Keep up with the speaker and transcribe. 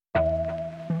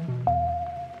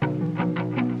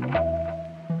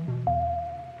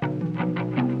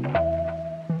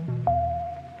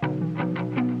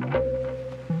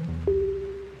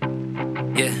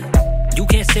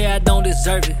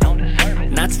deserve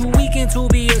it. Not too weak to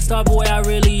be a star, boy, I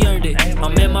really earned it.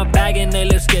 I'm in my bag and they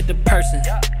lips get the person.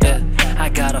 Yeah, I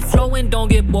got a flow and don't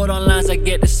get bored on lines, I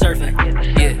get to surfing.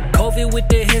 Yeah, COVID with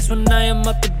the hits when I am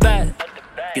up the bat.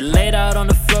 Get laid out on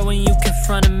the floor when you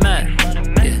confront a man.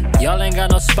 Yeah, y'all ain't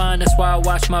got no spine, that's why I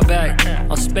watch my back.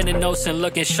 I'm spinning notes and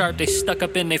looking sharp, they stuck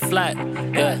up in they flat.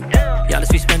 Yeah, y'all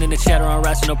just be spending the chatter on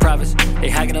rats with no profits. They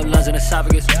hacking up lungs and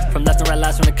esophagus, from left and right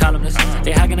lies from the columnists.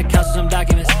 They hacking accounts with some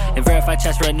documents, and verify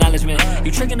chats for acknowledgement.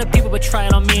 You tricking the people but try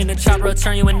it on me and the chopper will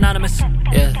turn you anonymous.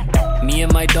 Yeah, me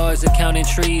and my dogs are counting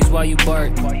trees while you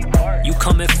bark. You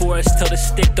coming for us till the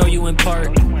stick throw you in park.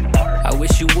 I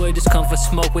wish you would just come for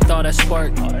smoke with all that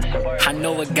spark. I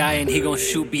know a guy and he gon'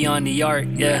 shoot beyond the art,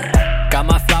 yeah. Got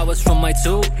my flowers from my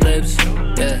tulips,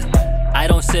 yeah. I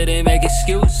don't sit and make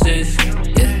excuses,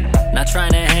 yeah. Not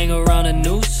trying to hang around a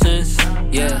nuisance,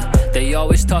 yeah. They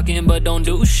always talking but don't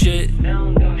do shit.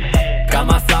 Got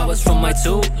my flowers from my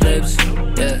tulips,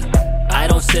 yeah. I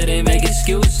don't sit and make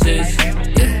excuses,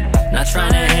 yeah. Not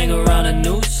trying to hang around a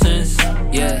nuisance,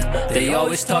 yeah. They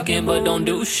always talking but don't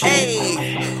do shit.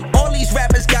 Hey, all these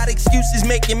rappers got excuses,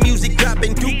 making music,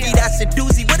 dropping dookie, that's a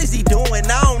doozy. What is he doing?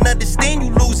 I don't understand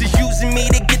you losers using me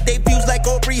to get their views like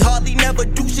Aubrey Harley. Never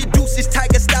do shit, deuces,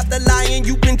 tiger, stop the lying.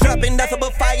 You been dropping nothing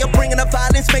but fire, bringing up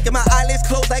violence, making my eyelids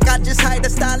close like I just hired a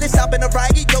stylist. I've been a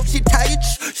riot, yo, shit tired.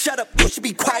 Shut up, you should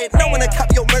be quiet. No one to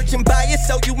copy your merch and buy it,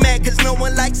 so you mad cause no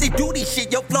one likes it. Do this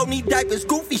shit, your flow need diapers,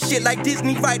 goofy shit like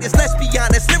Disney writers. Let's be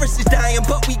honest, lyrics is dying,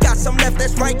 but we got some left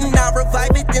that's writing. I'll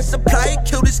revive it, then supply it.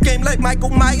 Kill this game like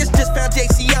Michael Myers. Just found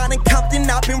JC on in Compton.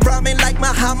 I've been rhyming like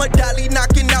Muhammad Ali,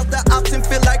 knocking out the ops and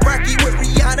feel like Rocky with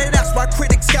Rihanna. That's why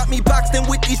critics got me boxed in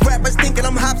with these rappers, thinking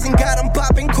I'm Hobson. Got them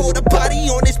bopping, caught a body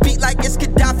on this beat like it's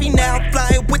Gaddafi. Now I'm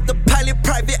flying with the pilot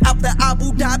private out the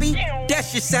Abu Dhabi. That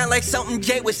shit sound like something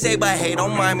Jay would say, but hey,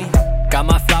 don't mind me. Got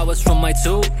my flowers from my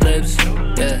tulips,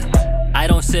 yeah. I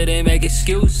don't sit and make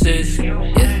excuses,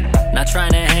 yeah. Not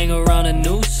trying to hang around a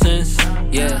nuisance,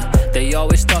 yeah. They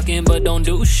always talking but don't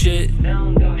do shit.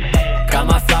 Got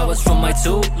my flowers from my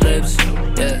tulips,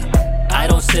 yeah. I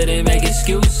don't sit and make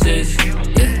excuses,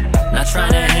 yeah. Not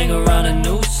trying to hang around a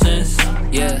nuisance,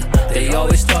 yeah. They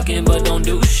always talking but don't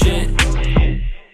do shit.